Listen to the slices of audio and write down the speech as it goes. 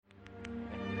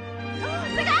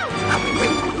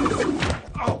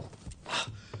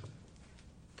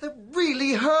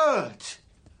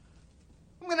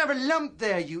lump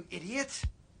there, you idiot.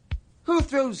 Who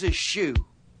throws a shoe?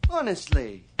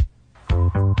 Honestly.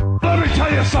 Let me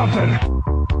tell you something.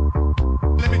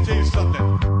 Let me tell you something.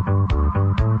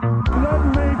 Let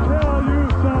me tell you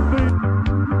something.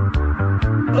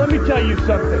 Let me tell you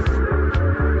something.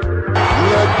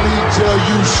 Let me tell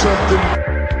you something.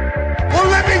 Well,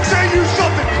 let me tell you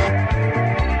something.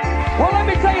 Well, let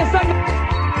me tell you something.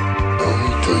 Let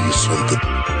me tell you something.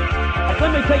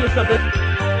 Let me tell you something.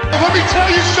 Let me tell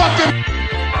you something.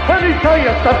 Let me tell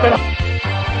you something.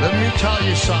 Let me tell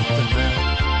you something, man.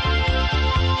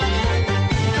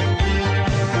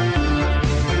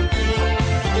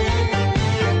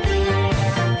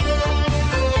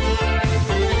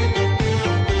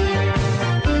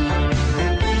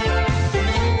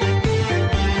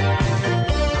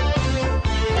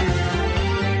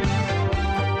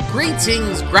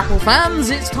 Greetings, Grapple fans!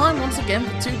 It's time once again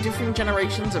for two different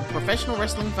generations of professional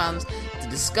wrestling fans to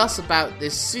discuss about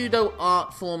this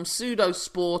pseudo-art form,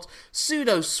 pseudo-sport,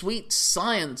 pseudo-sweet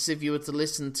science, if you were to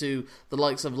listen to the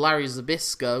likes of Larry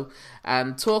Zbyszko,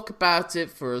 and talk about it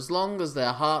for as long as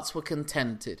their hearts were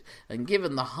contented. And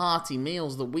given the hearty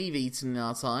meals that we've eaten in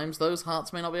our times, those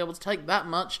hearts may not be able to take that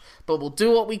much, but we'll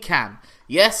do what we can.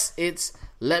 Yes, it's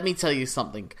Let Me Tell You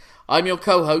Something. I'm your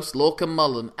co-host, Lorcan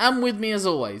Mullen, and with me as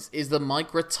always is the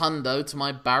Mike Rotundo to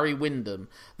my Barry Windham,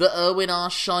 the Erwin R.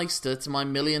 Shyster to my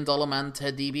 $1 Million Man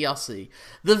Ted DiBiase,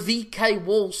 the VK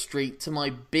Wall Street to my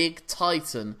Big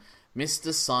Titan,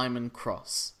 Mr. Simon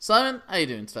Cross. Simon, how you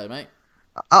doing today, mate?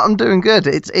 I'm doing good.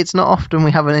 It's not often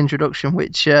we have an introduction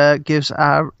which gives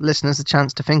our listeners a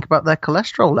chance to think about their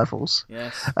cholesterol levels.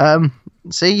 Yes.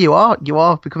 See, you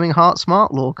are becoming heart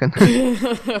smart, Lorcan.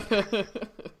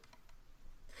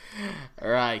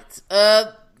 Right.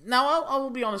 Now, I will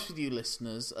be honest with you,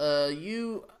 listeners.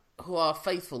 You who are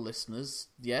faithful listeners,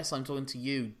 yes, I'm talking to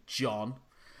you, John.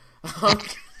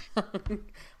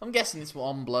 I'm guessing it's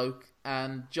one bloke,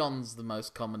 and John's the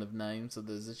most common of names, so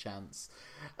there's a chance.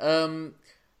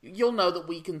 You'll know that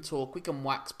we can talk, we can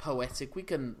wax poetic, we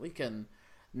can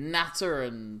natter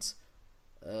and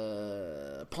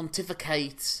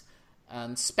pontificate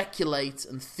and speculate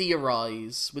and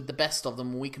theorise with the best of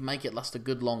them, and we can make it last a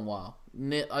good long while.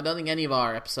 I don't think any of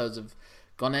our episodes have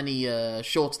gone any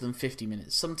shorter than 50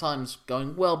 minutes, sometimes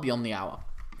going well beyond the hour.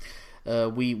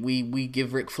 We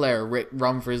give Ric Flair a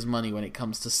run for his money when it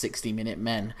comes to 60-minute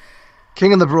men.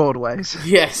 King of the Broadways.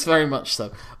 Yes, very much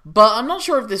so. But I'm not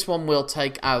sure if this one will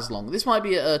take as long. This might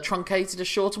be a truncated, a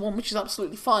shorter one, which is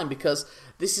absolutely fine, because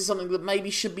this is something that maybe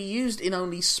should be used in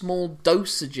only small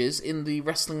dosages in the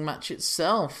wrestling match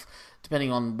itself,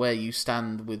 depending on where you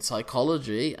stand with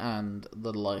psychology and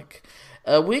the like.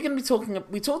 We're going to be talking...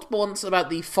 We talked once about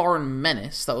the Foreign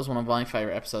Menace. That was one of my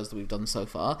favourite episodes that we've done so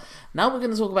far. Now we're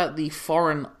going to talk about the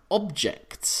Foreign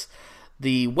Object.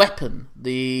 The weapon,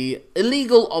 the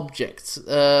illegal object.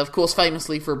 Of course,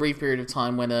 famously for a brief period of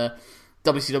time when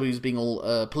WCW was being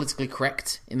all politically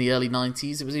correct in the early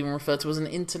 90s, it was even referred to as an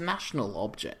international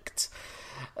object.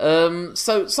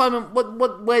 So, Simon,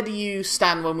 where do you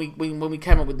stand when we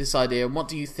came up with this idea, and what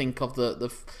do you think of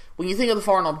the when you think of the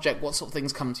foreign object? What sort of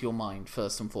things come to your mind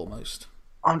first and foremost?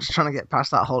 I'm just trying to get past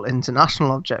that whole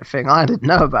international object thing. I didn't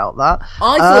know about that.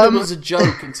 I thought it was a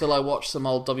joke until I watched some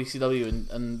old WCW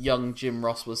and young Jim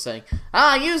Ross was saying,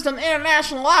 I used an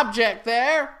international object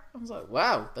there. I was like,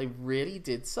 wow, they really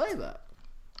did say that.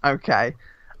 Okay.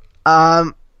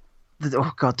 Oh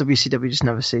God, WCW just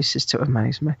never ceases to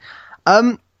amaze me.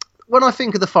 When I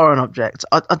think of the foreign object,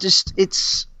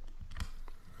 it's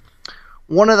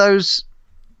one of those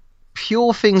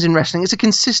pure things in wrestling. It's a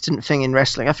consistent thing in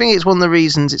wrestling. I think it's one of the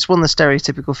reasons, it's one of the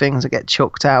stereotypical things that get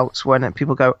chucked out when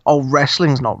people go, oh,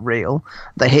 wrestling's not real.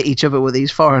 They hit each other with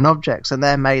these foreign objects and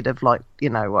they're made of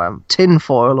tin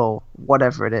foil or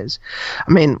whatever it is.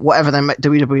 I mean, whatever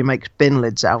WWE makes bin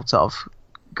lids out of,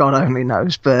 God only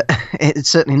knows, but it's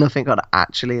certainly nothing got to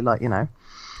actually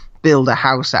build a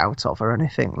house out of or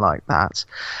anything like that.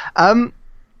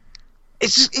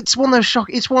 It's one of those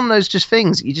it's one of those just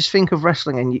things. You just think of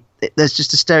wrestling and there's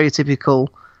just a stereotypical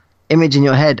image in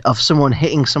your head of someone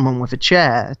hitting someone with a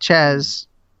chair. Chairs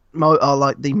are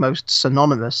like the most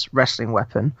synonymous wrestling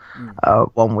weapon,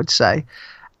 one would say.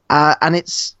 And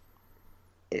it's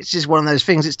just one of those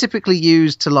things. It's typically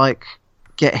used to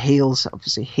get heels,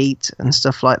 obviously heat and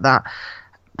stuff like that.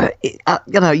 But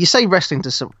you say wrestling to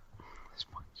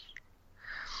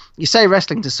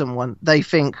someone, they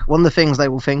think one of the things they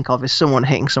will think of is someone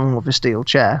hitting someone with a steel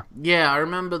chair. Yeah, I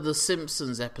remember the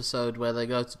Simpsons episode where they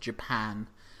go to Japan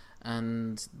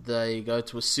and they go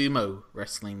to a sumo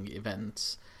wrestling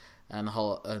event, and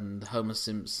Homer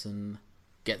Simpson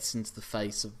gets into the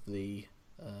face of the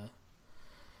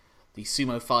the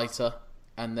sumo fighter,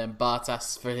 and then Bart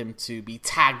asks for him to be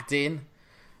tagged in,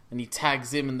 and he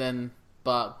tags him, and then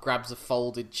Bart grabs a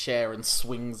folded chair and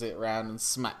swings it around and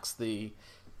smacks the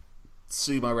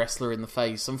sumo wrestler in the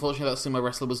face. Unfortunately, that sumo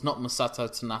wrestler was not Masato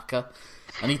Tanaka,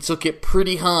 and he took it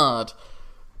pretty hard.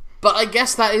 But I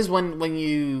guess that is when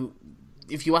you...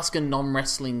 If you ask a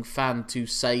non-wrestling fan to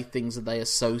say things that they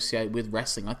associate with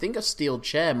wrestling, I think a steel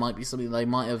chair might be something they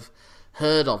might have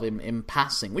heard of in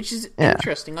passing, which is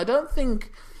interesting. I don't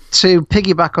think... To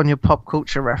piggyback on your pop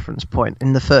culture reference point,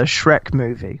 in the first Shrek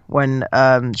movie, when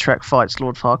Shrek fights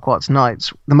Lord Farquaad's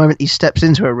knights, the moment he steps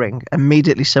into a ring,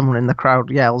 immediately someone in the crowd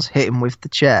yells, "Hit him with the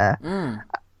chair."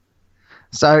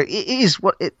 So it is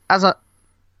what it as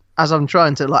I'm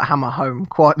trying to hammer home,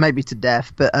 quite maybe to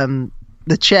death, but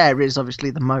the chair is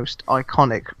obviously the most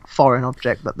iconic foreign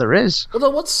object that there is. Although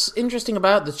what's interesting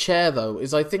about the chair, though,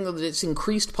 is I think that its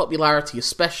increased popularity,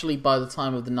 especially by the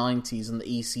time of the 90s and the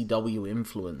ECW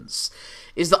influence,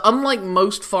 is that unlike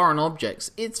most foreign objects,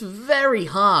 it's very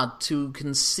hard to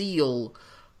conceal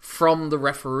from the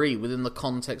referee within the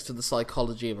context of the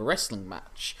psychology of a wrestling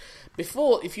match.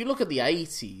 Before, if you look at the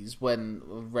 80s, when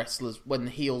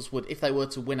heels would, if they were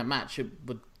to win a match, it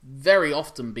would very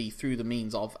often be through the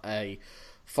means of a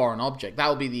foreign object. That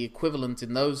would be the equivalent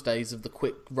in those days of the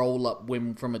quick roll-up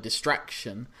win from a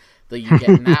distraction that you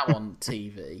get now on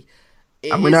TV.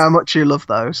 And we know how much you love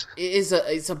those.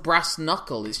 It's a brass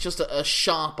knuckle. It's just a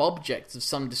sharp object of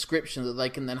some description that they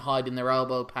can then hide in their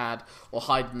elbow pad or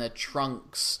hide in their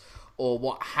trunks or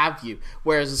what have you.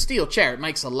 Whereas a steel chair, it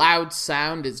makes a loud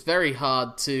sound. It's very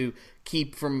hard to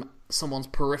keep from someone's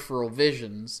peripheral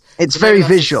visions. It's very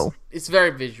visual. It's very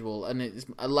visual, and it's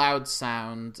a loud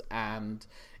sound, and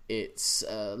it's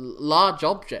a large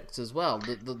object as well.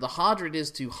 The harder it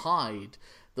is to hide,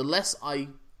 the less I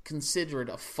consider it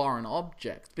a foreign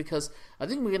object, because I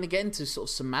think we're going to get into sort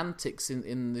of semantics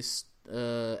in this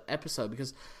episode,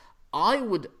 because I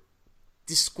would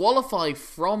disqualify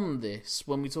from this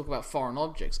when we talk about foreign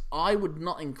objects. I would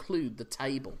not include the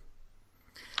table,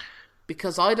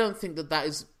 because I don't think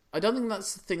that's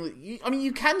the thing that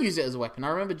you can use it as a weapon. I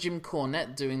remember Jim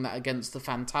Cornette doing that against the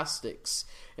Fantastics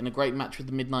in a great match with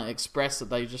the Midnight Express, that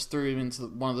they just threw him into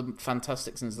one of the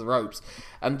Fantastics into the ropes,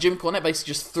 and Jim Cornette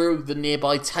basically just threw the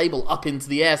nearby table up into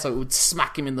the air so it would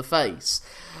smack him in the face.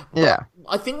 But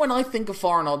I think when I think of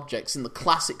foreign objects in the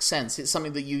classic sense, it's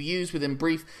something that you use within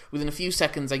a few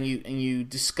seconds, and you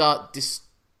disguise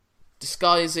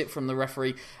it from the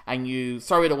referee, and you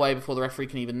throw it away before the referee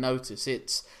can even notice.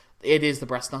 It is the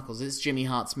brass knuckles. It's Jimmy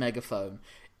Hart's megaphone.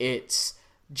 It's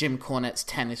Jim Cornette's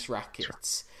tennis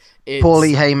rackets. It's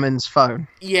Paulie Heyman's phone.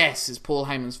 Yes, it's Paul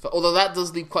Heyman's phone. Although that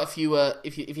does leave quite a few.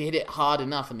 If you hit it hard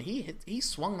enough, and he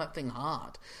swung that thing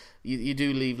hard, you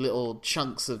do leave little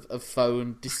chunks of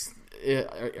phone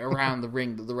around the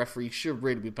ring that the referee should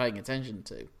really be paying attention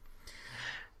to.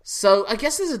 So I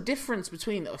guess there's a difference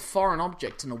between a foreign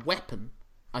object and a weapon.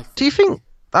 I think. Do you think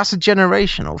that's a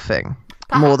generational thing?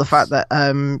 Perhaps. More the fact that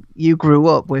you grew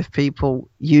up with people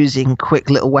using quick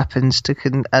little weapons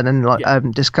discarding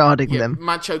them.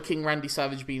 Macho King Randy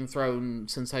Savage being thrown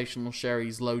Sensational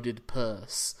Sherry's loaded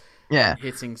purse,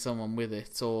 hitting someone with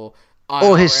it, or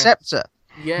his scepter.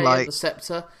 The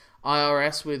scepter.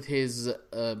 IRS with his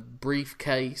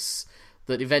briefcase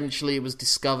that eventually it was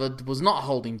discovered was not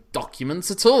holding documents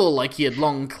at all, like he had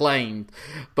long claimed,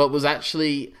 but was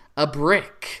actually a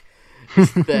brick.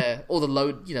 There, or the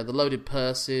loaded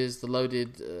purses, the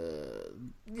loaded,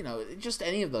 just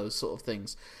any of those sort of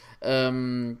things.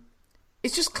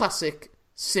 It's just classic,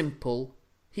 simple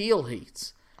heel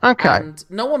heat. Okay. And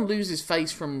no one loses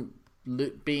face from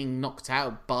being knocked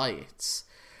out by it.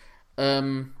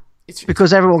 It's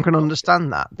because everyone can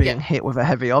understand that, being hit with a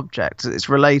heavy object. It's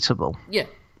relatable. Yeah.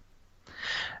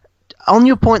 On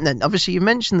your point then, obviously you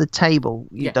mentioned the table.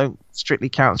 You don't strictly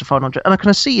count as a foreign object. And I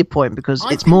can see your point, because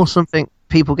it's more something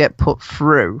people get put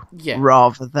through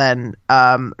rather than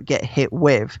get hit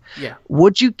with. Yeah.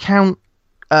 Would you count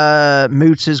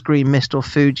Muta's green mist or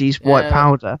Fuji's white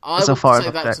powder as a foreign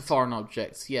object? That's a foreign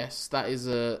object, yes. That is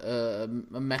a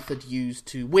method used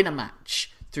to win a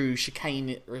match through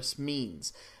chicaneous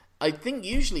means. I think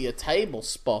usually a table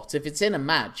spot, if it's in a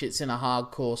match, it's in a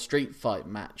hardcore street fight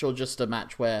match, or just a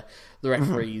match where the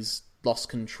referees lost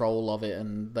control of it,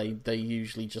 and they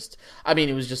usually just... I mean,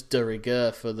 it was just de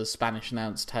rigueur for the Spanish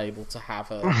announce table to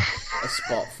have a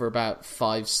spot for about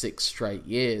 5-6 straight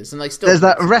years, and they still... There's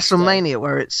that WrestleMania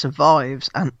where it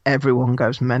survives and everyone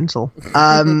goes mental.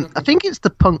 I think it's the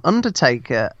Punk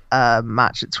Undertaker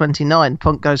match at 29.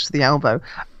 Punk goes for the elbow,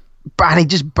 and he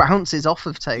just bounces off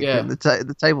of Taker, and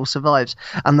the table survives,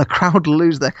 and the crowd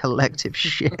lose their collective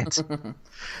shit.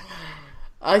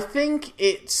 I think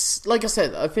it's, like I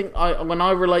said, when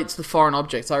I relate to the foreign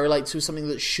objects, I relate to something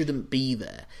that shouldn't be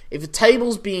there. If a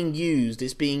table's being used,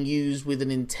 it's being used with an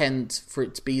intent for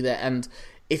it to be there, and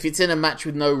if it's in a match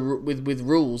with with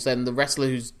rules, then the wrestler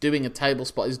who's doing a table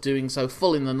spot is doing so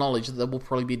full in the knowledge that there will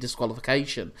probably be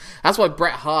disqualification. That's why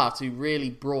Bret Hart, who really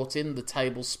brought in the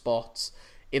table spot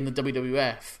in the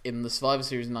WWF in the Survivor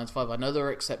Series in '95, I know there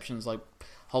are exceptions, like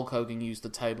Hulk Hogan used the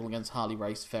table against Harley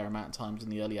Race a fair amount of times in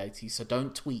the early 80s, so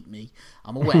don't tweet me,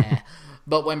 I'm aware.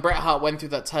 But when Bret Hart went through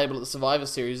that table at the Survivor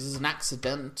Series, there's an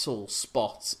accidental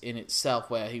spot in itself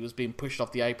where he was being pushed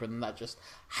off the apron, and that just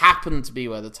happened to be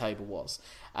where the table was.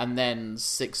 And then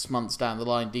 6 months down the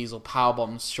line, Diesel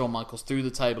powerbombs Shawn Michaels through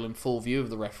the table in full view of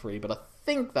the referee, but I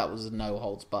think that was a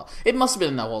no-holds-barred. It must have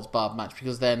been a no-holds-barred match,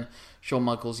 because then Shawn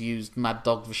Michaels used Mad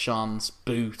Dog Vachon's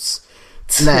boots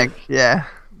Leg, yeah.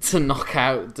 to knock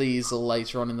out Diesel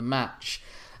later on in the match.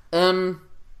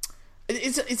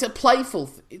 It's a playful.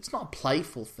 It's not a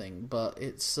playful thing, but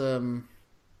it's a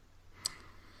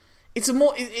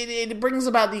more. It brings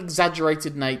about the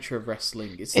exaggerated nature of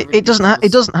wrestling. It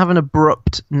doesn't have an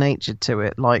abrupt nature to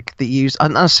it, like the use.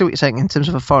 And I see what you're saying in terms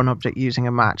of a foreign object using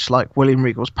a match, like William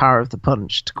Regal's Power of the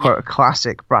Punch, to quote a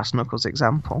classic Brass Knuckles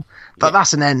example. But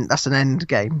that's an end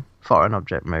game foreign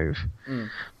object move.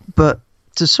 But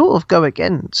to sort of go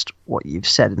against what you've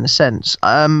said in a sense,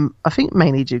 I think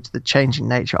mainly due to the changing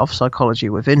nature of psychology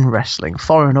within wrestling,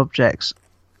 foreign objects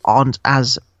aren't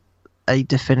as a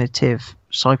definitive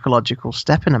psychological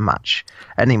step in a match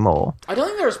anymore. I don't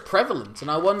think they're as prevalent, and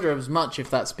I wonder as much if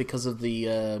that's because of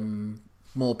the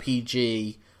more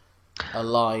PG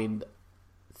aligned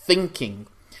thinking.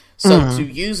 So to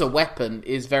use a weapon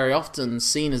is very often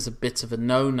seen as a bit of a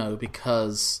no-no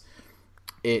because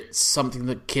it's something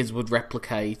that kids would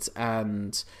replicate,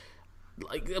 and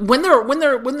like when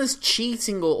there's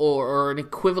cheating or an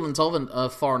equivalent of a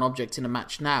foreign object in a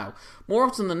match now, more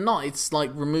often than not, it's like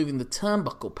removing the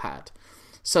turnbuckle pad,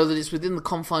 so that it's within the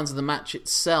confines of the match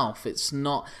itself. It's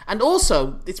not, and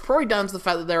also it's probably down to the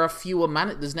fact that there are fewer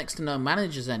there's next to no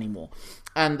managers anymore,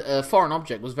 and a foreign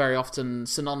object was very often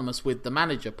synonymous with the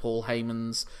manager. Paul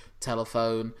Heyman's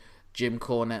telephone, Jim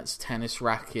Cornette's tennis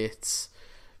rackets,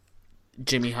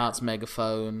 Jimmy Hart's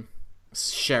megaphone,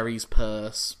 Sherry's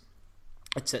purse,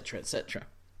 etc., etc.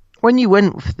 When you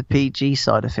went with the PG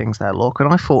side of things there,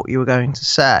 Lorcan, I thought you were going to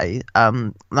say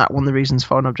that one of the reasons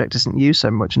foreign object isn't used so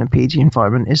much in a PG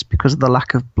environment is because of the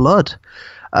lack of blood.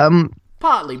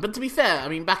 Partly, but to be fair, I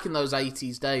mean, back in those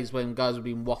 80s days when guys were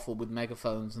being waffled with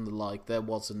megaphones and the like, there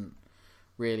wasn't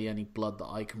really any blood that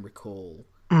I can recall.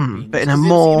 But in a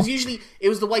more... It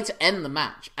was the way to end the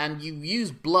match, and you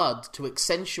use blood to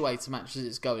accentuate a match as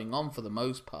it's going on for the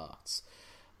most part.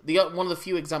 One of the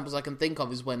few examples I can think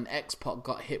of is when X-Pac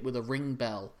got hit with a ring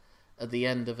bell at the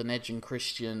end of an Edge and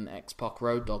Christian X-Pac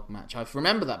Road Dogg match. I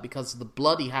remember that because the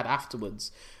blood he had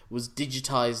afterwards was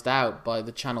digitized out by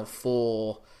the Channel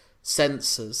 4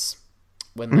 censors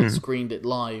when they screened it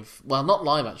live. Well, not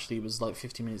live, actually. It was like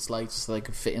 50 minutes later, so they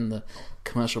could fit in the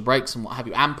commercial breaks and what have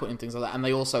you, and put in things like that. And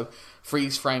they also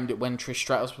freeze-framed it when Trish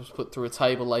Stratus was put through a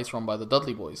table later on by the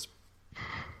Dudley Boys.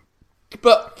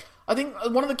 But I think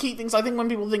one of the key things, I think when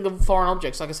people think of foreign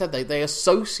objects, like I said, they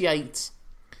associate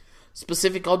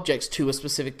specific objects to a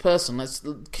specific person.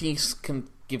 Can you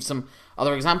give some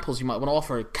other examples you might want to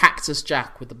offer? Cactus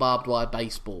Jack with the barbed wire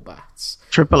baseball bats.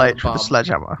 Triple H with the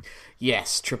sledgehammer.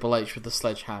 Yes, Triple H with the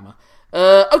sledgehammer.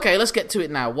 Okay, let's get to it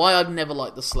now. Why I've never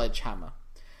liked the sledgehammer.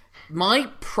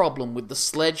 My problem with the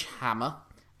sledgehammer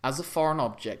as a foreign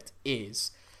object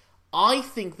is, I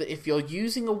think that if you're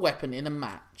using a weapon in a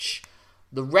match,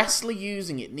 the wrestler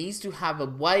using it needs to have a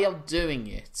way of doing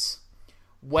it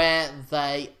where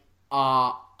they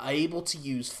are able to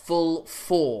use full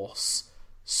force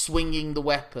swinging the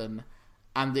weapon,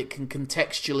 and it can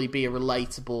contextually be a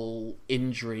relatable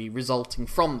injury resulting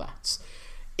from that.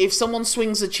 If someone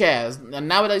swings a chair, and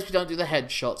nowadays we don't do the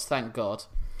headshots, thank God,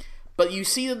 but you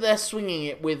see that they're swinging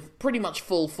it with pretty much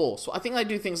full force. So I think they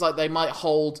do things like they might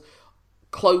hold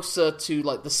closer to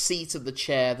like the seat of the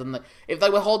chair than if they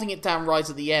were holding it down right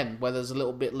at the end, where there's a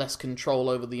little bit less control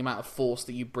over the amount of force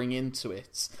that you bring into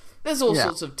it. There's all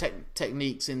sorts of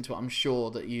techniques into it, I'm sure,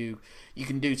 that you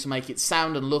can do to make it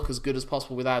sound and look as good as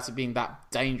possible without it being that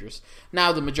dangerous.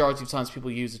 Now, the majority of times people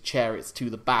use a chair, it's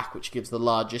to the back, which gives the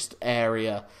largest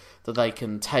area that they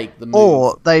can take the move.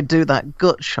 Or they do that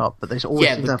gut shot, but they always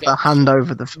have their hand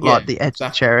over the edge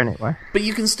of the chair anyway. But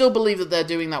you can still believe that they're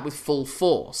doing that with full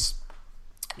force.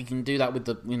 You can do that with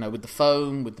the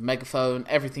phone, with the megaphone,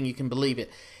 everything. You can believe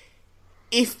it.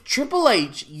 If Triple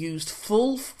H used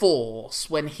full force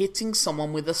when hitting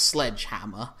someone with a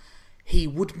sledgehammer, he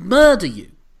would murder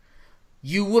you.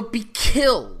 You would be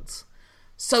killed.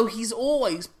 So he's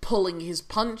always pulling his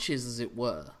punches, as it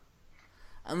were.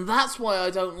 And that's why I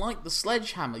don't like the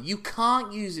sledgehammer. You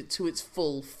can't use it to its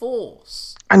full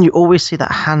force. And you always see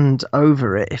that hand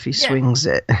over it if he swings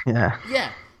it. Yeah.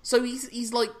 Yeah. So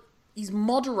he's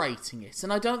moderating it.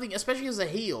 And I don't think, especially as a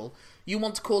heel, you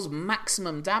want to cause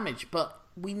maximum damage. But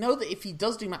we know that if he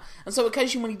does do... and so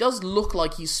occasionally when he does look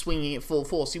like he's swinging at full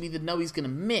force, you either know he's going to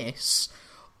miss,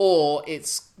 or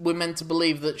we're meant to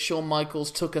believe that Shawn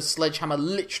Michaels took a sledgehammer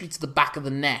literally to the back of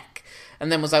the neck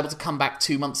and then was able to come back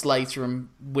 2 months later and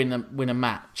win a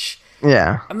match.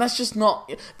 Yeah. And that's just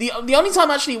not... The only time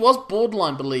actually it was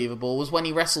borderline believable was when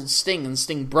he wrestled Sting, and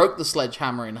Sting broke the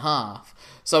sledgehammer in half.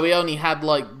 So he only had,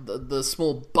 like, the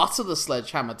small butt of the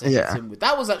sledgehammer to hit him with.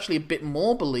 That was actually a bit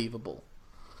more believable.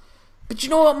 But you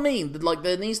know what I mean? Like,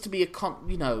 there needs to be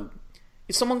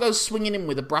if someone goes swinging in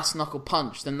with a brass knuckle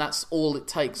punch, then that's all it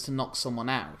takes to knock someone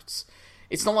out.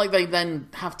 It's not like they then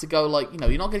have to go, like,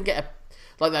 you're not going to get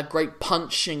that great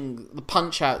the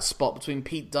punch-out spot between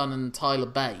Pete Dunne and Tyler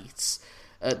Bates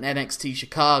at NXT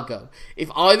Chicago. If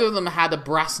either of them had a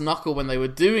brass knuckle when they were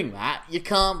doing that, you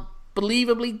can't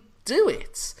believably do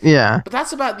it. Yeah. But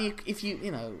that's about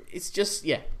it's just,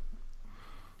 yeah.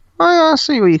 I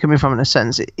see where you're coming from in a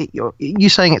sense. You're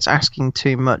saying it's asking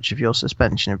too much of your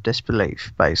suspension of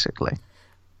disbelief, basically.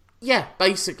 Yeah,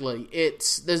 basically.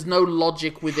 There's no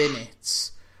logic within it.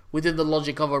 Within the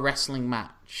logic of a wrestling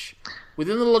match.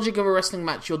 Within the logic of a wrestling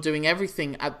match, you're doing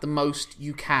everything at the most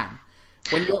you can.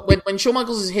 When Shawn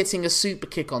Michaels is hitting a super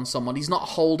kick on someone, he's not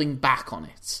holding back on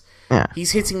it. Yeah.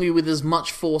 He's hitting you with as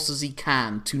much force as he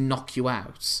can to knock you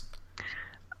out.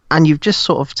 And you've just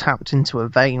sort of tapped into a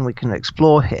vein we can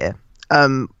explore here.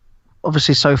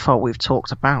 Obviously, so far we've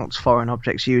talked about foreign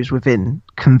objects used within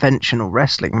conventional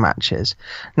wrestling matches.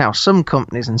 Now, some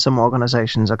companies and some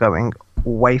organisations are going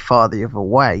way far the other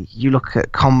way. You look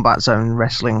at Combat Zone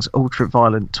Wrestling's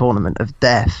ultra-violent Tournament of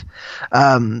Death,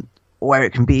 where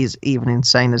it can be as even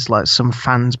insane as like some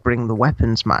fans bring the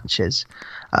weapons matches.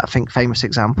 I think famous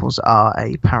examples are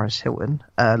a Paris Hilton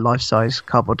life-size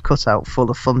cardboard cutout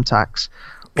full of thumbtacks,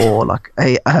 or like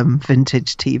a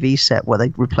vintage TV set where they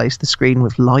replace the screen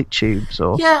with light tubes.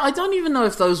 Or yeah, I don't even know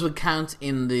if those would count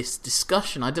in this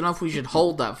discussion. I don't know if we should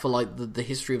hold that for like the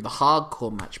history of the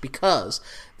hardcore match, because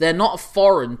they're not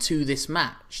foreign to this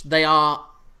match. They are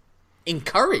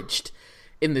encouraged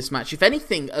in this match. If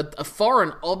anything, a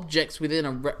foreign object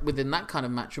within that kind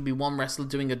of match would be one wrestler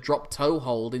doing a drop toe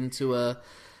hold into a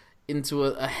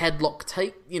headlock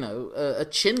take, a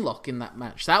chin lock in that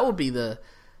match. That would be the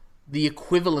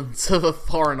equivalent of a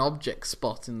foreign object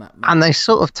spot in that match. And they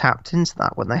sort of tapped into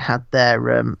that when they had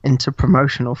their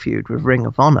inter-promotional feud with Ring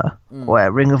of Honor,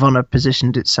 where Ring of Honor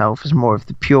positioned itself as more of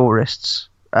the purists'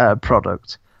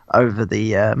 product over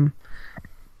the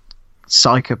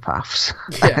psychopaths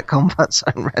at Combat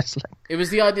Zone Wrestling. It was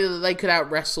the idea that they could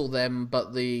out-wrestle them,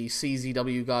 but the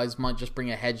CZW guys might just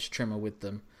bring a hedge trimmer with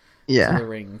them to the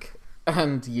ring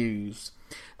and use...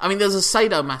 I mean, there's a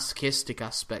sadomasochistic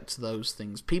aspect to those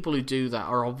things. People who do that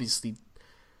are obviously...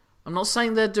 I'm not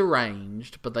saying they're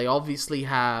deranged, but they obviously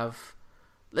have...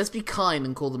 Let's be kind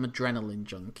and call them adrenaline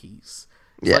junkies.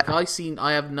 It's like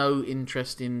I have no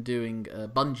interest in doing a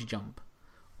bungee jump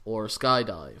or a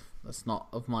skydive. That's not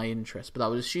of my interest. But I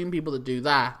would assume people that do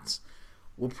that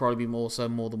would probably be more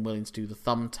than willing to do the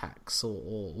thumbtacks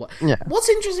or what. Yeah. What's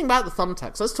interesting about the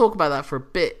thumbtacks, let's talk about that for a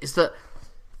bit, is that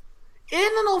in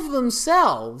and of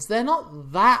themselves, they're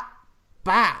not that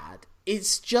bad.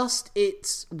 It's just,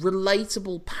 it's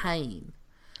relatable pain.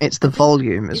 It's the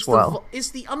volume as well. It's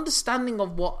the understanding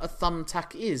of what a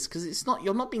thumbtack is, because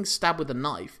you're not being stabbed with a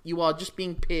knife. You are just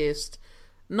being pierced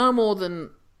no more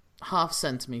than half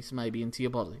centimetre maybe into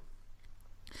your body.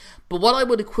 But what I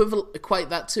would equate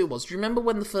that to was, do you remember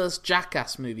when the first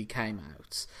Jackass movie came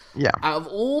out? Yeah. Out of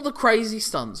all the crazy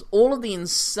stunts, all of the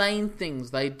insane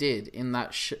things they did in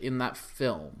that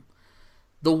film,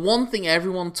 the one thing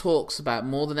everyone talks about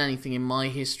more than anything in my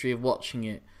history of watching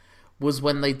it was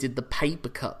when they did the paper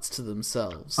cuts to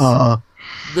themselves.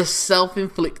 The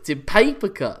self-inflicted paper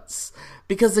cuts.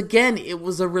 Because again, it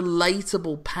was a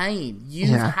relatable pain.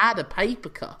 You've had a paper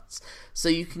cut, so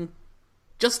you can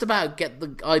just about get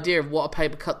the idea of what a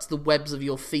paper cut to the webs of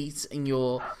your feet and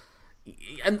your...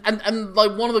 And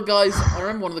like one of the guys, I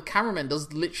remember one of the cameramen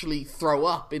does literally throw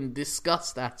up in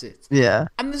disgust at it. Yeah.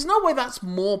 And there's no way that's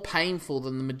more painful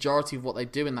than the majority of what they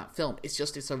do in that film. It's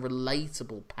a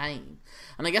relatable pain.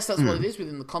 And I guess that's what it is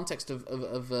within the context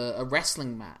of a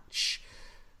wrestling match.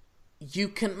 you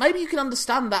can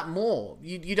understand that more.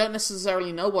 You don't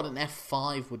necessarily know what an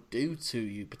F5 would do to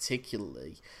you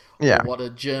particularly, or what a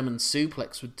German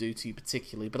suplex would do to you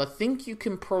particularly. But I think you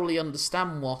can probably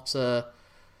understand what a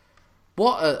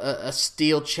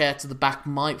steel chair to the back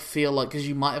might feel like, because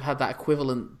you might have had that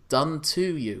equivalent done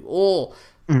to you, or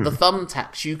the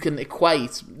thumbtacks. You can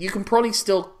equate. You can probably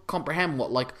still comprehend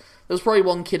what, like, there was probably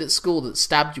one kid at school that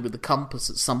stabbed you with a compass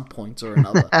at some point or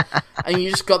another, and you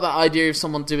just got that idea of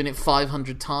someone doing it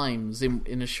 500 times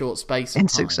in a short space of time.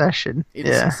 Succession. In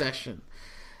succession.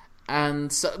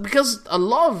 And so, because a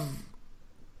lot of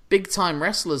big-time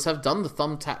wrestlers have done the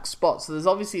thumbtack spot, so there's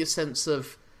obviously a sense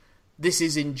of this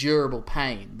is endurable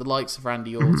pain. The likes of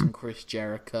Randy Orton, Chris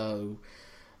Jericho,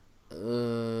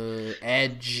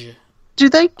 Edge. Do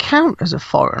they count as a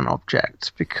foreign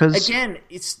object? Because again,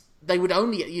 they would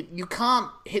only you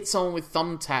can't hit someone with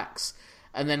thumbtacks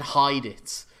and then hide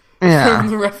it from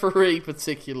the referee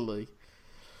particularly.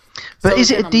 But so is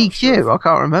again, it a DQ? Sure. I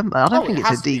can't remember. I don't think it's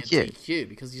a DQ. Be a DQ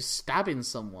because you're stabbing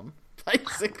someone.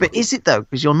 Basically. But is it though?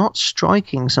 Because you're not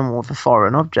striking someone with a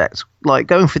foreign object. Like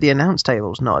going for the announce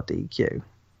table is not a DQ.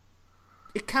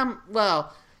 It can.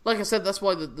 Well, like I said, that's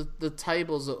why the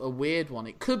table's a weird one.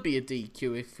 It could be a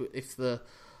DQ if the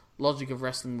logic of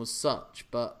wrestling was such,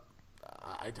 but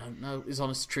I don't know. Is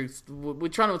honest truth. We're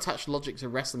trying to attach logic to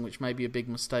wrestling, which may be a big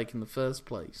mistake in the first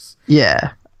place.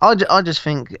 Yeah, I just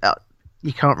think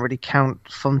you can't really count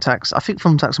thumbtacks. I think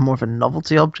thumbtacks are more of a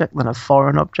novelty object than a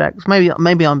foreign object. Maybe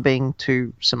I'm being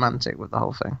too semantic with the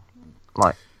whole thing.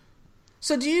 Like,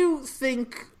 so what do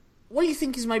you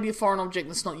think is maybe a foreign object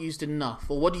that's not used enough?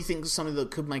 Or what do you think is something that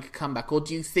could make a comeback? Or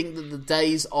do you think that the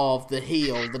days of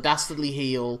the dastardly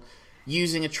heel,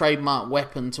 using a trademark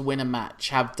weapon to win a match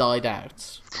have died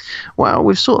out? Well,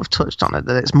 we've sort of touched on it,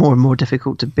 that it's more and more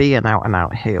difficult to be an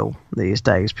out-and-out heel these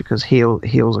days because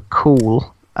heels are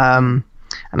cool.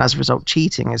 And as a result,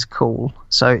 cheating is cool.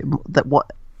 So that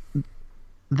what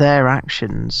their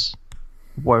actions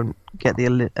won't get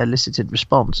the elicited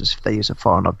response as if they use a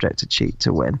foreign object to cheat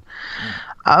to win.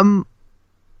 I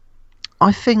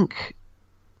think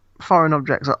foreign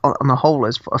objects on the whole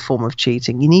is a form of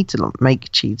cheating. You need to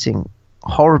make cheating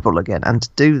horrible again, and to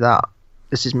do that,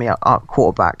 this is me armchair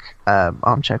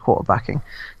quarterbacking.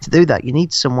 To do that, you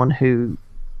need someone who's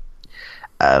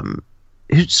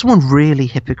someone really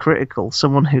hypocritical,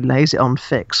 someone who lays it on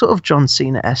thick, sort of John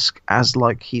Cena-esque, as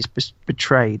like he's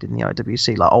betrayed in the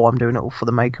IWC, like, oh, I'm doing it all for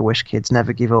the Make-A-Wish kids,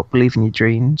 never give up, believe in your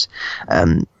dreams,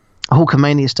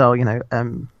 Hulkamania style,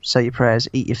 say your prayers,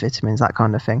 eat your vitamins, that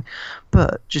kind of thing,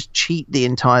 but just cheat the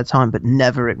entire time, but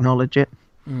never acknowledge it.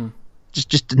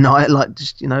 Just deny it, like,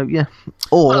 just, yeah.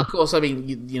 Or, well, of course, I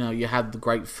mean, you had the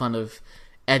great fun of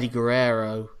Eddie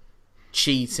Guerrero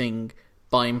cheating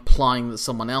by implying that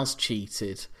someone else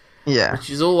cheated. Yeah. Which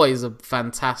is always a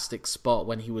fantastic spot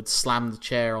when he would slam the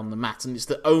chair on the mat, and it's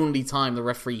the only time the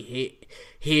referee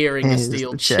hearing a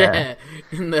steel chair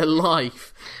in their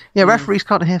life. Yeah, referees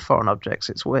can't hear foreign objects,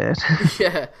 it's weird.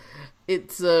 Yeah.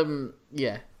 It's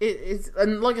it's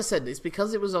and like I said, it's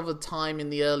because it was of a time in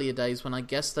the earlier days when I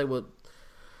guess they were,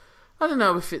 I don't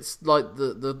know if it's like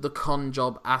the con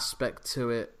job aspect to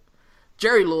it.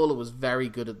 Jerry Lawler was very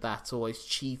good at that, always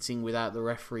cheating without the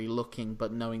referee looking,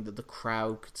 but knowing that the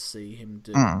crowd could see him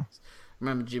do it. I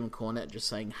remember Jim Cornette just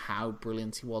saying how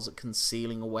brilliant he was at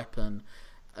concealing a weapon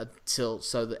so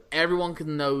that everyone could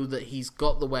know that he's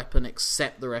got the weapon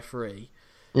except the referee.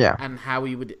 Yeah. And how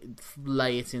he would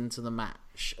lay it into the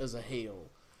match as a heel.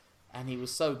 And he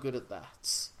was so good at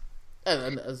that.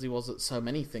 And as he was at so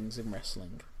many things in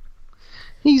wrestling.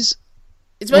 It's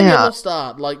maybe a lost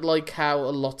art, like how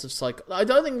a lot of I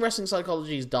don't think wrestling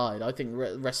psychology has died. I think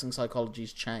wrestling psychology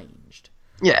has changed.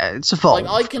 Yeah, it's evolved.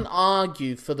 Like, I can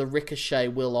argue for the Ricochet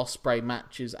Will Ospreay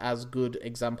matches as good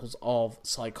examples of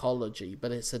psychology,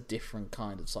 but it's a different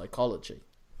kind of psychology.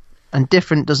 And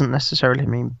different doesn't necessarily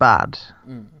mean bad.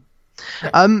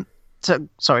 So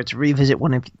sorry to revisit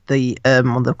one of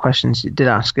the questions you did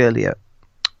ask earlier.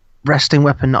 Wrestling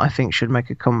weapon that I think should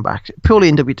make a comeback, purely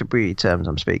in WWE terms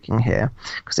I'm speaking here,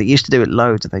 because they used to do it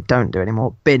loads and they don't do it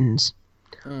anymore. Bins.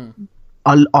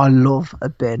 I love a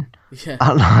bin.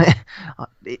 Yeah.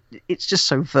 It's just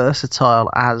so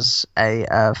versatile as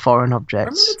a foreign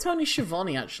object. I remember Tony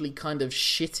Schiavone actually kind of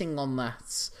shitting on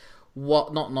that.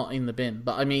 Not in the bin,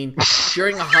 but I mean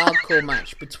during a hardcore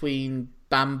match between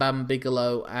Bam Bam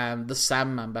Bigelow and the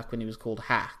Sandman back when he was called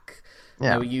Hack.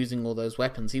 They were using all those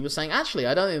weapons. He was saying, actually,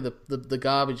 I don't think the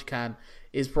garbage can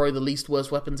is probably the least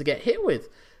worst weapon to get hit with.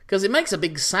 Because it makes a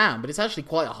big sound, but it's actually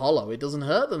quite hollow. It doesn't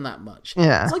hurt them that much.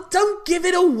 Yeah. It's like, don't give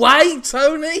it away,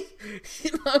 Tony!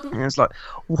 And it's like,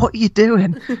 what are you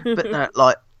doing? But no,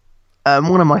 like,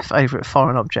 One of my favourite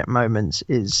foreign object moments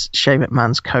is Shane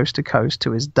McMahon's coast to coast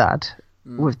to his dad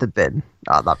with the bin.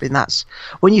 That's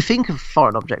when you think of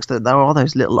foreign objects, there are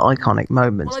those little iconic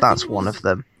moments. Well, That's one of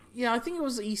them. Yeah, I think it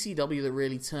was ECW that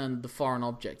really turned the foreign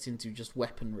objects into just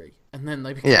weaponry, and then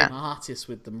they became artists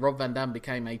with them. Rob Van Dam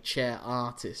became a chair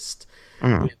artist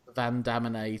with the Van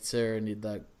Daminator,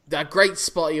 and that great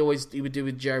spot he would do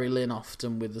with Jerry Lynn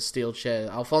often with the steel chair.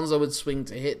 Alfonso would swing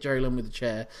to hit Jerry Lynn with the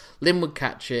chair. Lynn would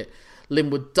catch it. Lynn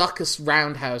would duck a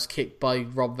roundhouse kick by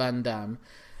Rob Van Dam.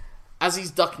 As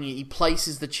he's ducking it, he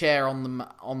places the chair on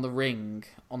the ring,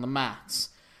 on the mats.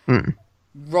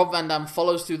 Rob Van Dam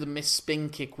follows through the missed spin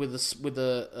kick with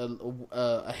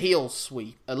a heel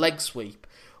sweep, a leg sweep,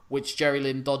 which Jerry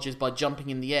Lynn dodges by jumping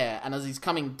in the air. And as he's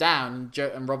coming down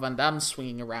and Rob Van Dam's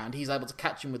swinging around, he's able to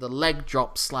catch him with a leg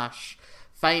drop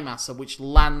 / Fameasser, which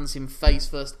lands him face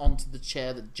first onto the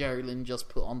chair that Jerry Lynn just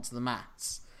put onto the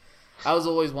mats. That was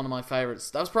always one of my favourites.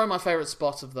 That was probably my favourite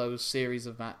spot of those series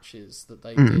of matches that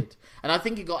they did. And I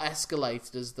think it got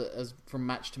escalated as from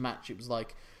match to match. It was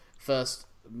like, first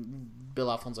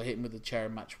Bill Alfonso hit him with the chair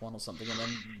in match 1 or something, and then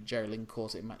Jerry Lynn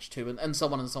caught it in match 2, and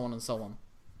so on and so on and so on.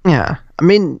 Yeah, I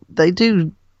mean, they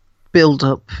do build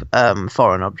up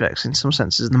foreign objects in some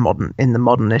senses in the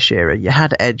modern-ish era. You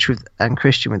had Edge and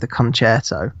Christian with the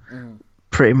Concerto,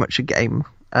 pretty much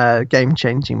a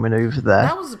game-changing manoeuvre there.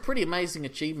 That was a pretty amazing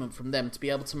achievement from them to be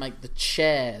able to make the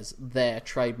chairs their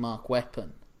trademark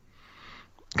weapon.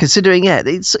 Considering,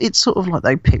 it's sort of like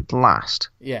they picked last.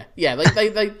 Yeah,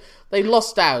 they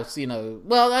lost out, you know.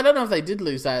 Well, I don't know if they did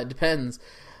lose out. It depends.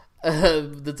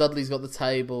 The Dudleys got the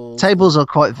tables. Tables are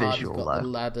quite Hardy's visual, got though. The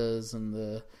ladders, and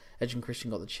the Edge and Christian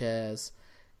got the chairs.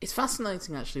 It's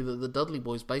fascinating, actually, that the Dudley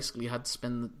boys basically had to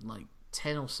spend like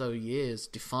 10 or so years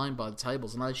defined by the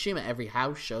tables. And I assume at every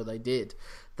house show they did,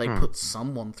 they put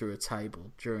someone through a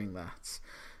table during that.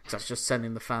 Because that's just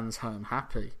sending the fans home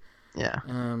happy. Yeah.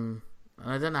 And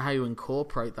I don't know how you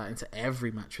incorporate that into every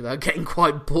match without getting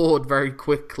quite bored very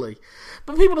quickly.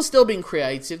 But people are still being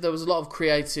creative. There was a lot of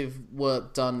creative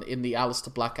work done in the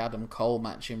Aleister Black Adam Cole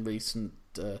match in recent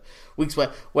weeks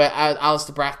where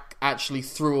Aleister Black actually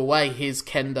threw away his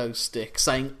kendo stick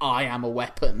saying, "I am a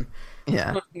weapon."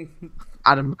 Yeah.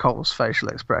 Adam Cole's facial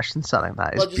expression selling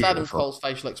that is just beautiful. Adam Cole's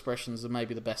facial expressions are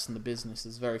maybe the best in the business.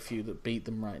 There's very few that beat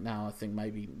them right now. I think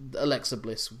maybe Alexa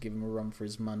Bliss would give him a run for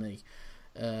his money.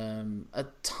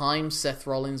 At times Seth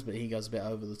Rollins, but he goes a bit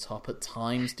over the top. At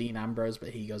times Dean Ambrose, but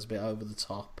he goes a bit over the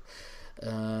top.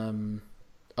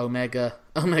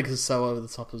 Omega's so over the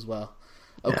top as well.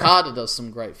 Okada does some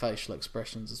great facial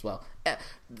expressions as well.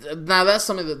 Now that's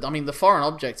something that, I mean, the foreign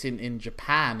object in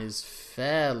Japan is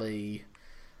fairly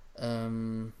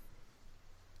fairly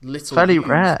used,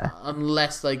 rare,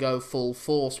 unless they go full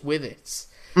force with it.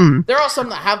 There are some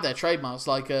that have their trademarks,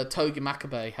 like Togi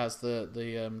Makabe has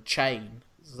the chain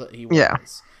that he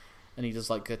wears, and he does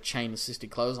like a chain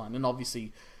assisted clothesline. And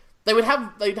obviously, they'd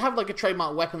have like a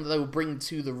trademark weapon that they would bring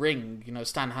to the ring. You know,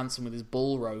 Stan Hansen with his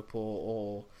bull rope,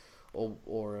 or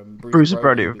Bruce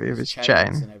Brody with his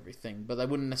chain and everything. But they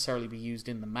wouldn't necessarily be used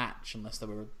in the match unless they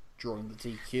were drawing the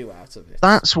DQ out of it.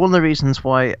 That's one of the reasons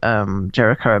why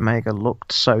Jericho Omega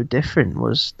looked so different,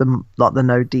 was the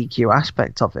no DQ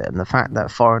aspect of it, and the fact that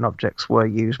foreign objects were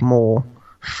used more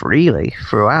freely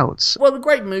throughout. Well, the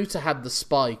Great Muta had the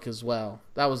spike as well.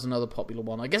 That was another popular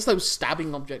one. I guess those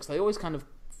stabbing objects, they always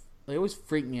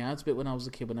freaked me out a bit when I was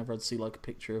a kid, whenever I'd see like a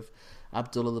picture of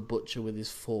Abdullah the Butcher with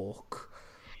his fork,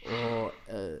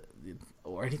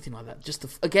 or anything like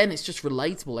that. Again, it's just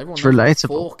relatable. Everyone knows what a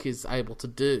fork is able to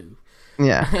do.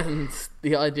 Yeah. And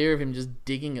the idea of him just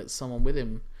digging at someone with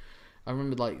him. I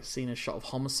remember like seeing a shot of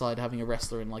Homicide having a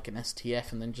wrestler in like an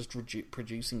STF and then just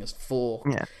producing a fork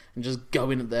and just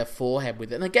going at their forehead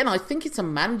with it. And again, I think it's a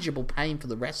manageable pain for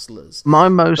the wrestlers.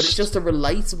 But it's just a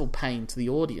relatable pain to the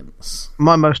audience.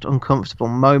 My most uncomfortable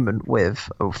moment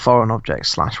with a foreign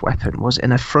object / weapon was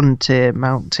in a Frontier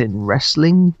Mountain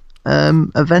Wrestling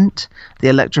event, the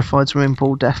Electrified Swimming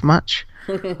Pool Death Match,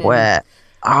 where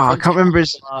I can't remember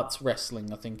his Arts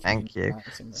Wrestling. I think. Thank you.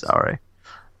 Sorry.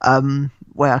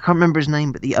 Where I can't remember his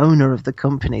name, but the owner of the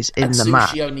company's in the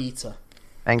match. Onita.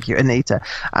 Thank you, Anita.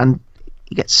 And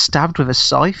he gets stabbed with a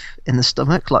scythe in the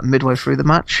stomach, like midway through the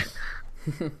match.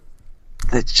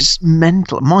 It's just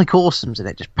mental. Mike Awesome's in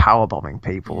it, just powerbombing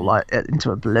people like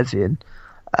into oblivion.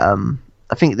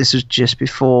 I think this was just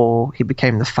before he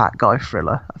became the fat guy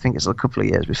Thriller. I think it's a couple of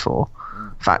years before.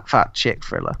 Fat chick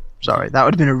Thriller. Sorry, that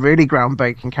would have been a really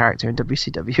groundbreaking character in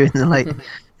WCW in the late...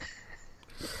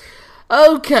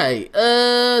 Okay,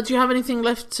 do you have anything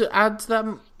left to add to that,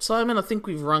 Simon? I think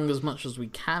we've wrung as much as we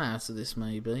can out of this,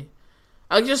 maybe.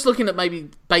 I'm just looking at maybe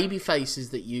baby faces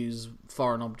that use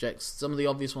foreign objects. Some of the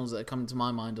obvious ones that are coming to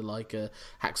my mind are like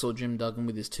Hacksaw Jim Duggan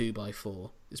with his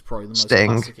 2x4 is probably the most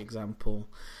classic example.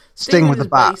 Sting with his a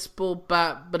bat. baseball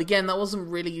bat, but again, that wasn't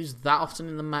really used that often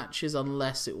in the matches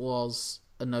unless it was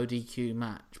a no DQ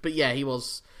match. But yeah, he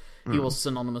was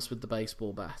synonymous with the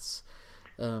baseball bats.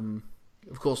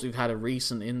 Of course, we've had a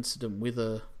recent incident with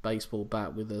a baseball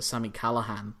bat with Sami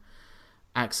Callihan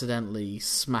accidentally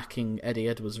smacking Eddie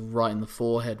Edwards right in the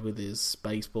forehead with his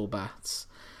baseball bats,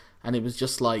 and it was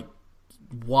just like,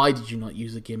 why did you not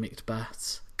use a gimmicked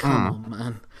bat? Come on,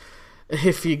 man.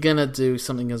 If you're gonna do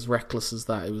something as reckless as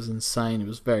that, it was insane. It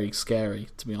was very scary,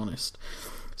 to be honest.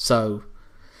 So,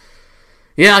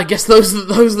 yeah, I guess those are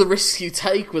the risks you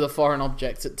take with a foreign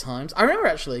object at times. I remember,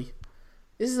 actually,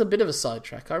 this is a bit of a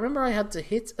sidetrack. I remember I had to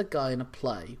hit a guy in a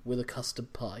play with a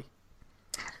custard pie.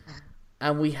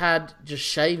 And we had just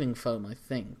shaving foam, I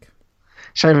think.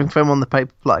 Shaving foam on the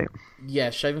paper plate. Yeah,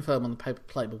 shaving foam on the paper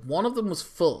plate. But one of them was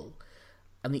full,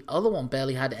 and the other one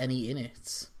barely had any in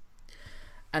it.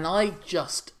 And I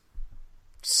just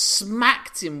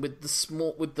smacked him with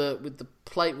the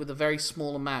plate with a very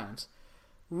small amount,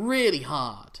 really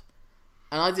hard.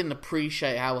 And I didn't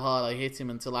appreciate how hard I hit him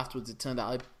until afterwards. It turned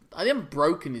out I didn't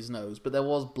broken his nose, but there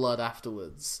was blood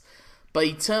afterwards. But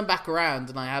he turned back around,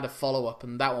 and I had a follow up,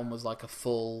 and that one was like a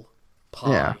full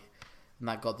pie, and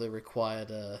that got the required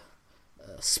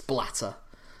splatter.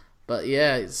 But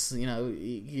yeah, it's you know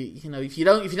if you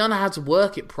don't know how to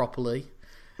work it properly.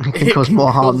 It can cause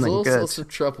more harm than all good. sorts of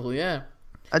trouble, yeah.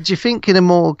 Do you think in a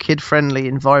more kid-friendly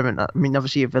environment, I mean,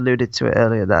 obviously you've alluded to it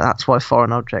earlier, that's why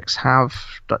foreign objects have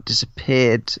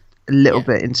disappeared a little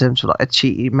bit in terms of like a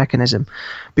cheaty mechanism,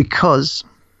 because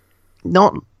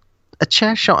not a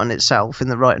chair shot in itself in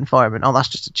the right environment, that's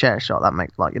just a chair shot, that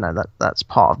makes that's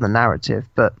part of the narrative.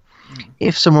 But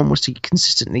if someone was to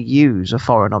consistently use a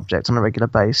foreign object on a regular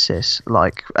basis,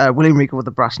 like William Regal with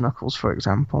the brass knuckles, for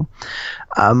example,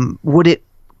 would it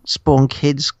spawn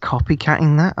kids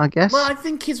copycatting that, I guess? Well, I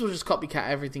think kids will just copycat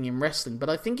everything in wrestling, but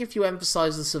I think if you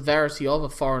emphasize the severity of a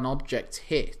foreign object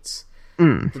hit,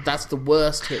 that's the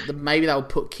worst hit, that maybe that would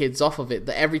put kids off of it,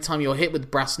 that every time you're hit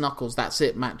with brass knuckles, that's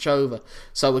it, match over.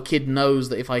 So a kid knows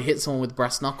that if I hit someone with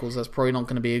brass knuckles, that's probably not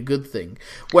going to be a good thing.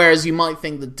 Whereas you might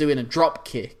think that doing a drop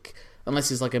kick,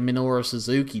 unless it's like a Minoru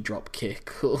Suzuki drop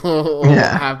kick or what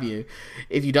have you,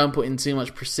 if you don't put in too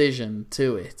much precision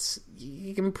to it,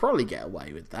 you can probably get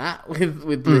away with that with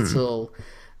little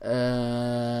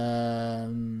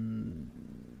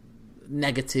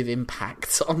negative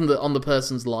impact on the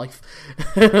person's life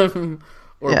or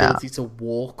ability to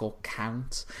walk or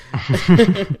count.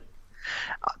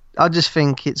 I just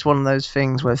think it's one of those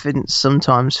things where Vince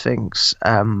sometimes thinks,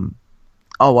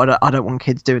 I don't want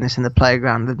kids doing this in the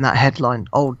playground. And that headline,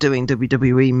 doing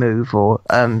WWE move, or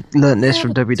learn this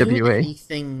from WWE.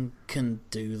 Anything can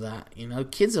do that,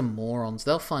 Kids are morons.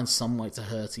 They'll find some way to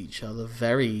hurt each other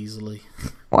very easily.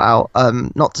 Wow,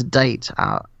 not to date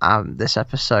this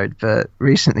episode, but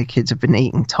recently kids have been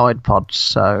eating Tide Pods,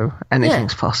 so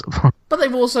anything's possible. But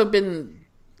they've also been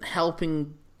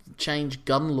helping change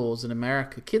gun laws in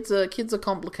America. Kids are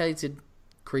complicated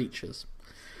creatures.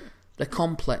 They're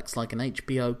complex, like an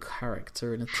HBO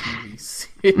character in a TV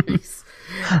series.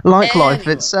 Like life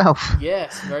itself.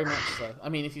 Yes, very much so. I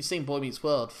mean, if you've seen Boy Meets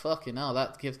World, fucking hell,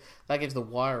 that gives The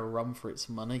Wire a run for its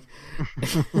money.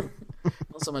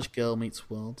 Not so much Girl Meets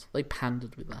World. They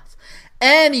pandered with that.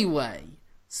 Anyway,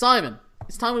 Simon,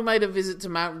 it's time we made a visit to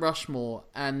Mount Rushmore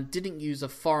and didn't use a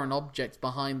foreign object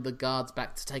behind the guard's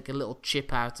back to take a little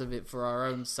chip out of it for our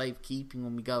own safekeeping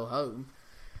when we go home.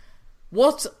 Do you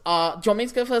want me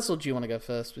to go first, or do you want to go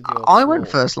first with your I went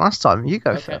first last time. You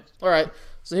go first. All right.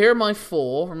 So here are my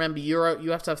 4. Remember, you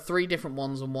have to have 3 different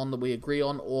ones and one that we agree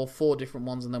on, or 4 different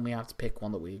ones and then we have to pick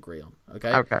one that we agree on.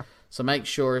 Okay? Okay. So make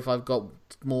sure if I've got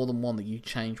more than one that you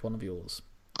change one of yours.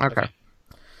 Okay.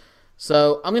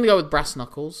 So I'm going to go with brass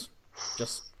knuckles.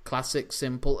 Just classic,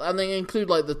 simple. And they include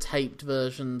like the taped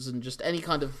versions and just any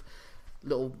kind of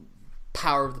little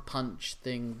power of the punch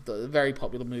thing, the very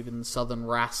popular move in the Southern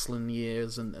wrestling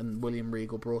years, and William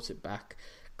Regal brought it back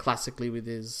classically with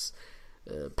his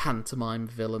pantomime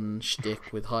villain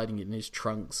shtick with hiding it in his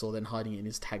trunks, or then hiding it in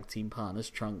his tag team partner's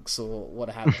trunks, or what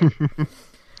have you.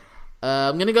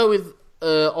 I'm going to go with,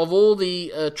 of all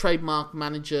the trademark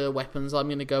manager weapons, I'm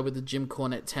going to go with the Jim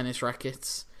Cornette tennis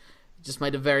rackets. Just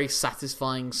made a very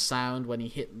satisfying sound when he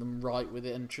hit them right with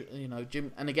it, and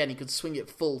Jim. And again, he could swing it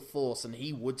full force, and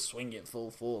he would swing it full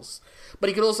force. But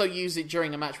he could also use it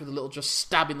during a match with a little, just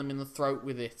stabbing them in the throat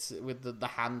with it, with the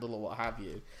handle or what have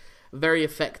you. Very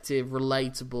effective,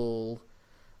 relatable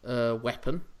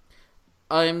weapon.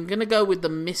 I'm going to go with the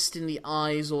mist in the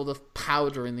eyes or the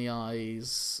powder in the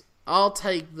eyes. I'll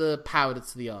take the powder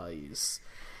to the eyes.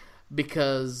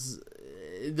 Because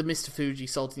the Mr. Fuji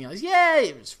salt in the eyes, yeah,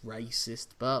 it was racist,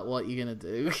 but what are you going to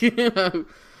do? You know?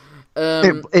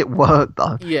 It worked,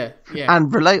 though. Yeah. And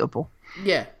relatable.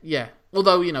 Yeah.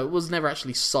 Although, it was never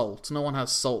actually salt. No one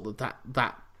has salt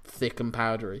that thick and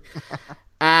powdery.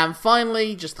 And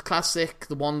finally, just the classic,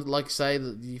 the one, like I say,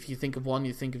 that if you think of one,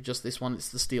 you think of just this one, it's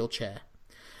the steel chair.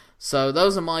 So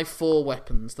those are my 4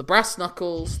 weapons. The brass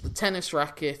knuckles, the tennis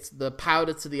racket, the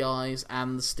powder to the eyes,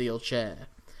 and the steel chair.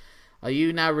 Are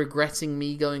you now regretting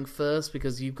me going first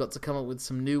because you've got to come up with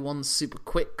some new ones super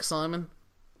quick, Simon?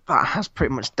 That has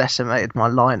pretty much decimated my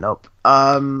lineup.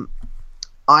 I am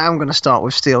going to start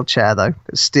with steel chair, though,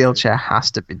 because steel chair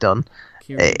has to be done.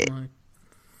 He's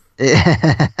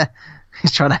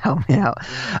trying to help me out.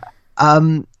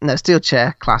 No, steel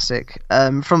chair, classic.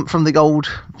 From the old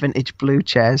vintage blue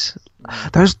chairs.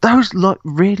 Those like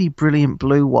really brilliant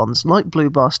blue ones, like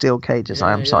blue bar steel cages.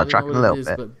 I am sidetracking a little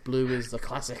bit. But blue is the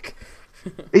classic.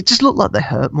 It just looked like they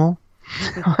hurt more.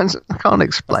 I can't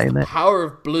explain it. Power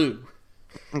of blue.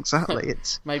 Exactly.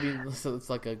 It's maybe it's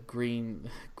like a Green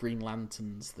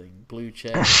Lanterns thing. Blue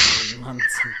chair, Green Lanterns.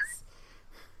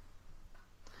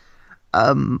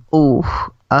 I'm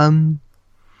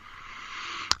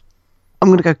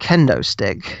going to go kendo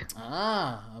stick.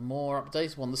 A more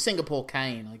updated one. The Singapore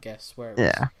cane, I guess, where it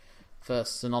was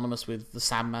first synonymous with the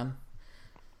Sandman.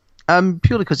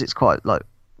 Purely because it's quite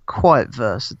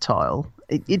versatile.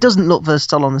 It doesn't look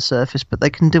versatile on the surface, but they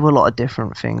can do a lot of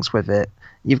different things with it.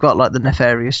 You've got like the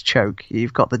nefarious choke.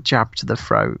 You've got the jab to the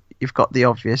throat. You've got the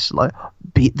obvious like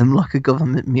beat them like a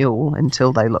government mule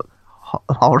until they look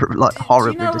horribly.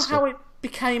 Do you know how it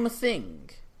became a thing?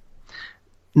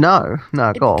 No,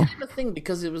 go on. It became a thing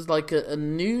because it was like a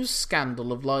news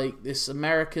scandal of like this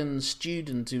American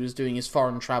student who was doing his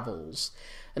foreign travels,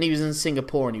 and he was in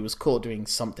Singapore and he was caught doing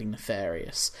something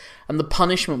nefarious, and the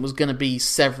punishment was going to be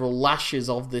several lashes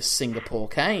of this Singapore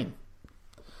cane.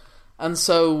 And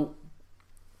so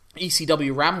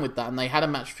ECW ran with that, and they had a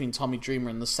match between Tommy Dreamer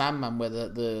and the Sandman where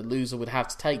the loser would have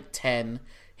to take 10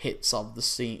 hits of the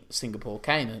Singapore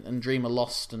cane, and Dreamer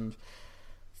lost, and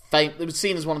it was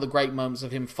seen as one of the great moments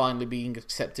of him finally being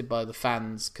accepted by the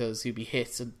fans, because he'd be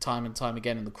hit time and time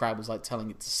again and the crowd was like telling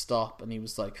it to stop, and he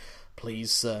was like,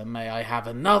 please sir, may I have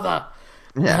another?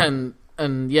 And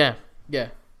yeah,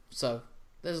 so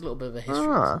there's a little bit of a history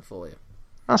lesson for you.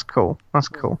 That's cool.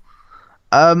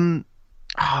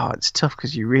 It's tough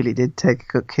because you really did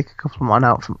kick a couple of mine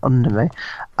out from under me.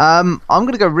 I'm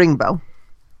going to go ring bell.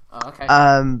 Oh, okay.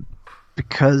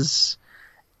 Because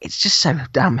it's just so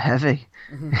damn heavy.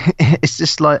 It's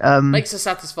just like makes a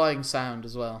satisfying sound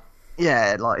as well.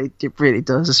 Yeah, like it really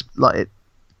does. Like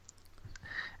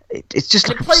it's just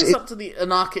it plays up to the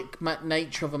anarchic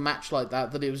nature of a match like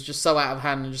that it was just so out of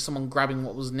hand and just someone grabbing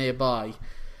what was nearby.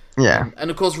 Yeah, and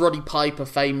of course Roddy Piper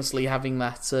famously having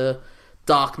that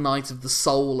Dark Night of the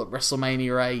Soul at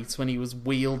WrestleMania 8 when he was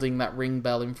wielding that ring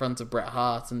bell in front of Bret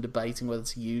Hart and debating whether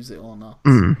to use it or not.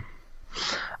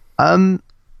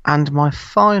 And my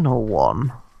final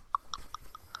one,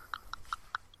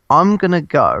 I'm going to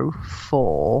go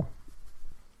for...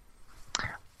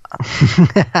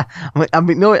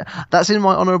 that's in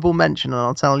my honourable mention, and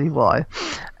I'll tell you why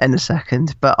in a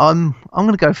second. But I'm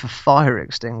going to go for fire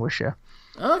extinguisher.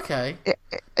 Okay.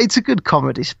 It's a good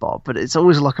comedy spot, but it's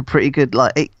always like a pretty good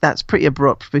that's pretty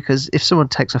abrupt, because if someone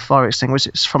takes a fire extinguisher,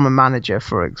 it's from a manager,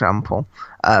 for example,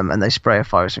 and they spray a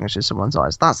fire extinguisher in someone's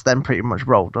eyes, that's then pretty much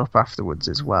rolled up afterwards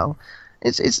as well.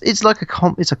 It's like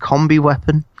it's a combi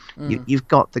weapon. You've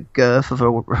got the girth's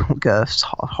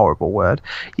a horrible word.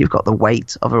 You've got the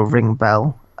weight of a ring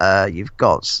bell. You've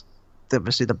got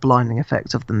obviously the blinding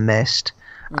effect of the mist,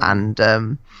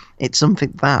 and it's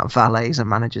something that valets and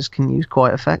managers can use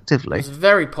quite effectively. It was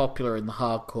very popular in the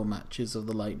hardcore matches of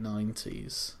the late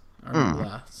 90s. I remember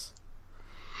that.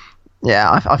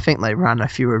 Yeah, I think they ran a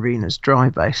few arenas dry,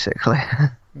 basically,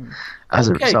 as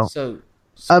a result. So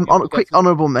on a quick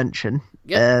honourable mention,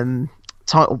 Yep.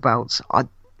 Title belts.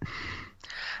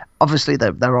 Obviously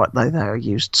they're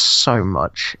used so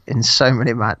much in so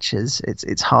many matches.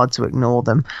 It's hard to ignore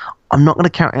them. I'm not going to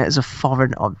count it as a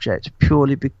foreign object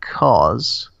purely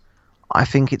because I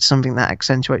think it's something that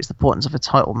accentuates the importance of a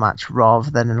title match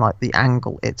rather than in like the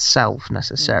angle itself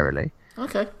necessarily.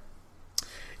 Okay.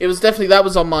 It was definitely, that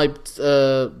was on my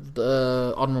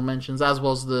honourable mentions, as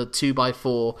was the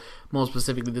 2x4, more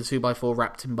specifically the 2x4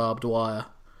 wrapped in barbed wire.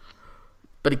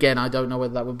 But again, I don't know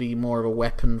whether that would be more of a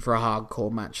weapon for a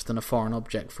hardcore match than a foreign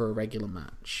object for a regular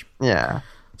match. Yeah.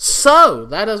 So,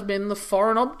 that has been the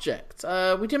foreign object.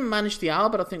 We didn't manage the hour,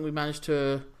 but I think we managed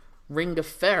to wring a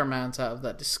fair amount out of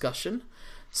that discussion.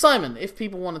 Simon, if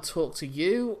people want to talk to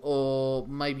you, or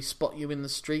maybe spot you in the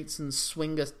streets and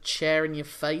swing a chair in your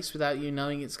face without you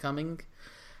knowing it's coming,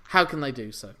 how can they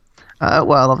do so?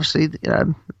 Well, obviously,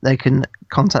 they can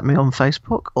contact me on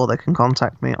Facebook, or they can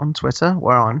contact me on Twitter,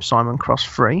 where I'm Simon Cross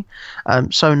Free.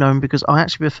 So known because I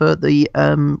actually prefer the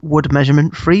wood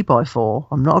measurement 3x4.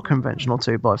 I'm not a conventional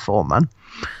 2x4 man.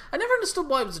 I never understood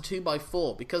why it was a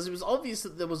 2x4, because it was obvious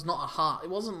that there was not a heart. It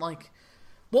wasn't like...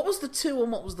 What was the 2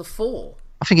 and what was the 4?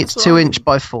 I think it's 2 inch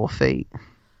by 4 feet.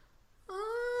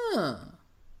 Ah.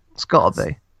 It's got to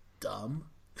be. Dumb.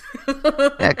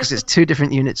 Yeah, because it's 2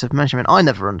 different units of measurement. I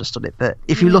never understood it, but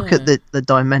if you look at the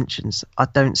dimensions, I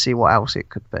don't see what else it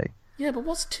could be. Yeah, but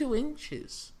what's 2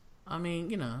 inches? I mean,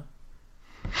 you know,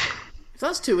 if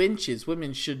that's 2 inches,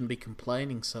 women shouldn't be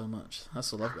complaining so much.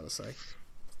 That's all I've got to say.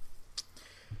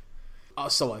 Oh,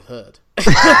 so I've heard.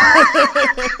 I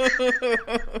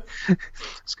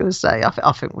was going to say,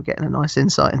 I think we're getting a nice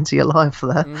insight into your life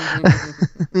there.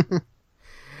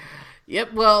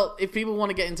 Yep, well, if people want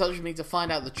to get in touch with me to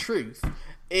find out the truth,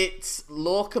 it's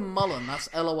Lorcan Mullen. That's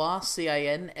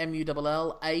LORCAN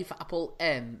MULL, A for Apple,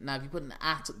 N. Now, if you put an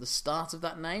at the start of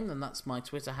that name, then that's my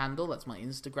Twitter handle, that's my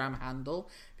Instagram handle.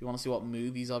 If you want to see what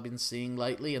movies I've been seeing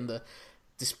lately and the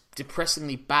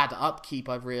depressingly bad upkeep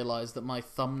I've realised that my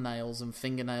thumbnails and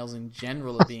fingernails in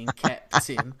general are being kept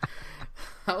in.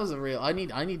 That was a real... I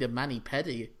need a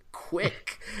mani-pedi.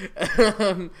 Quick.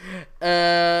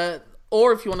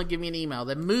 Or if you want to give me an email,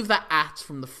 then move that at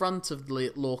from the front of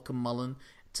Lorcan Mullen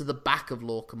to the back of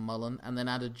Lorcan Mullen, and then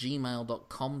add a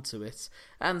gmail.com to it,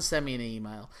 and send me an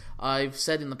email. I've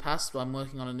said in the past I'm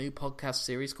working on a new podcast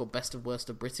series called Best of Worst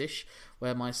of British,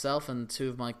 where myself and 2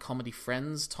 of my comedy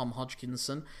friends, Tom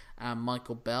Hodgkinson and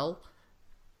Michael Bell,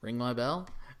 ring my bell,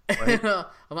 I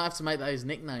might have to make that his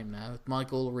nickname now,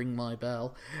 Michael Ring My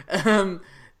Bell,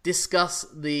 discuss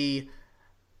the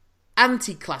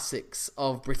anti-classics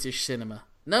of British cinema.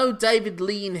 No David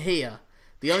Lean here.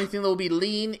 The only thing that will be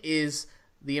lean is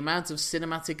the amount of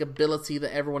cinematic ability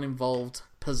that everyone involved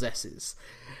possesses.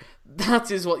 That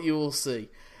is what you will see.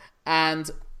 And,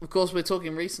 of course, we're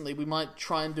talking recently, we might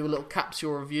try and do a little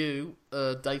capsule review,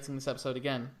 dating this episode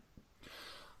again.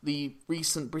 The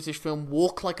recent British film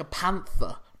Walk Like a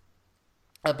Panther,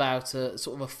 about sort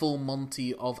of a full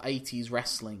Monty of 80s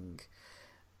wrestling.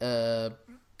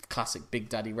 Classic Big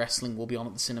Daddy Wrestling will be on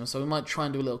at the cinema, so we might try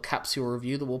and do a little capsule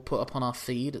review that we'll put up on our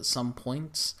feed at some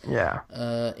point. Yeah.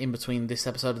 In between this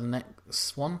episode and the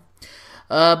next one.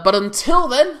 But until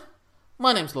then,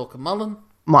 my name's Lorcan Mullen.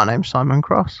 My name's Simon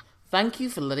Cross. Thank you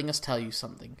for letting us tell you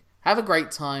something. Have a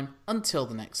great time. Until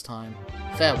the next time.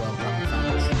 Farewell, Black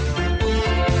fans.